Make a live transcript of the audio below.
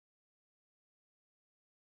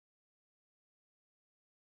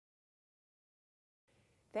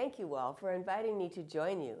Thank you all for inviting me to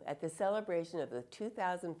join you at the celebration of the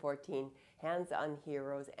 2014 Hands-On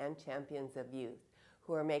Heroes and Champions of Youth,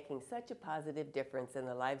 who are making such a positive difference in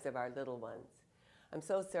the lives of our little ones. I'm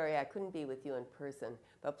so sorry I couldn't be with you in person,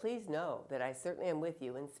 but please know that I certainly am with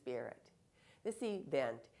you in spirit. This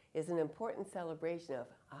event is an important celebration of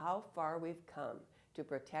how far we've come to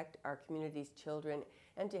protect our community's children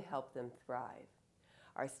and to help them thrive.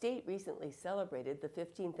 Our state recently celebrated the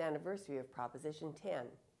 15th anniversary of Proposition 10.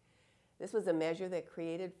 This was a measure that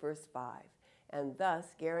created First Five and thus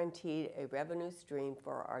guaranteed a revenue stream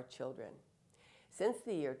for our children. Since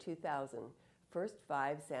the year 2000, First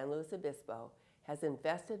Five San Luis Obispo has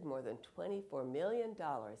invested more than $24 million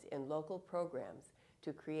in local programs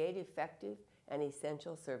to create effective and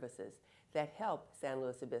essential services that help San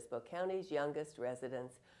Luis Obispo County's youngest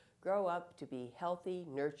residents grow up to be healthy,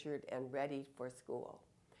 nurtured, and ready for school.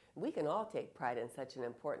 We can all take pride in such an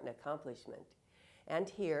important accomplishment. And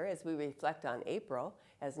here, as we reflect on April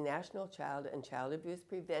as National Child and Child Abuse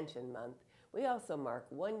Prevention Month, we also mark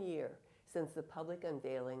 1 year since the public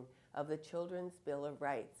unveiling of the Children's Bill of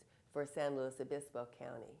Rights for San Luis Obispo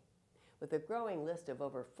County. With a growing list of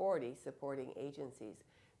over 40 supporting agencies,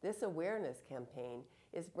 this awareness campaign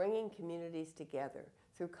is bringing communities together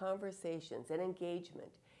through conversations and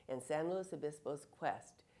engagement in San Luis Obispo's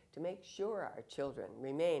quest to make sure our children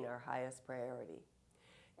remain our highest priority.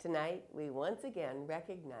 Tonight, we once again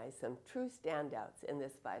recognize some true standouts in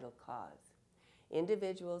this vital cause.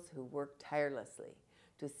 Individuals who work tirelessly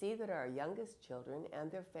to see that our youngest children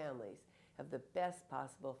and their families have the best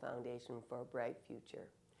possible foundation for a bright future.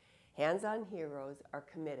 Hands-On Heroes are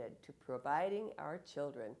committed to providing our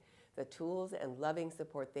children the tools and loving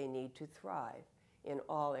support they need to thrive in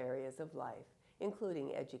all areas of life,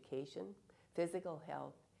 including education, physical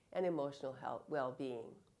health, and emotional health well-being.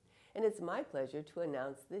 And it's my pleasure to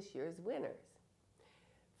announce this year's winners.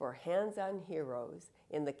 For Hands-On Heroes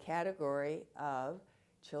in the category of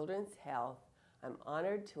Children's Health, I'm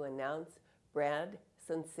honored to announce Brad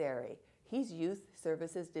Sunseri. He's Youth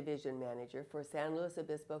Services Division Manager for San Luis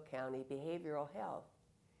Obispo County Behavioral Health.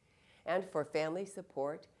 And for Family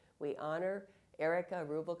Support, we honor Erica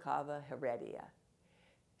Rubalcava Heredia.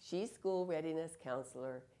 She's School Readiness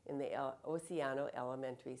Counselor in the Oceano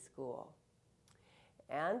Elementary School.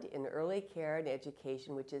 And in Early Care and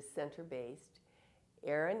Education, which is center-based,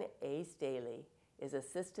 Erin A. Staley is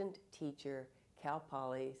Assistant Teacher, Cal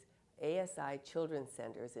Poly's ASI Children's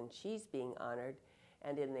Centers, and she's being honored.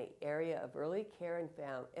 And in the area of Early Care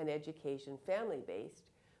and Education, family-based,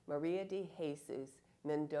 Maria de Jesus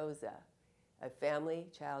Mendoza, a family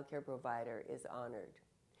child care provider, is honored.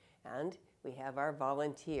 And we have our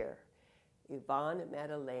volunteer, Yvonne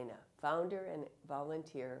Madalena, founder and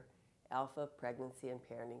volunteer, Alpha Pregnancy and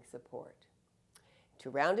Parenting Support. To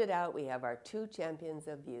round it out, we have our 2 champions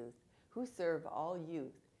of youth who serve all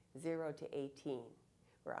youth 0 to 18.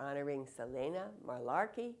 We're honoring Selena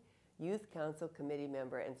Marlarkey, Youth Council Committee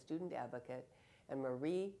member and student advocate, and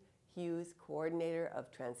Marie Hughes, coordinator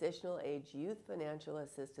of Transitional Age Youth Financial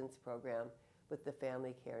Assistance Program with the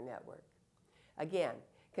Family Care Network. Again,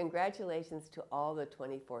 congratulations to all the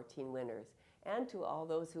 2014 winners and to all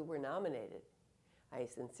those who were nominated. I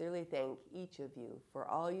sincerely thank each of you for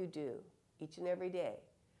all you do each and every day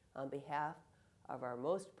on behalf of our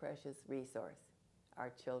most precious resource, our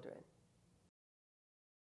children.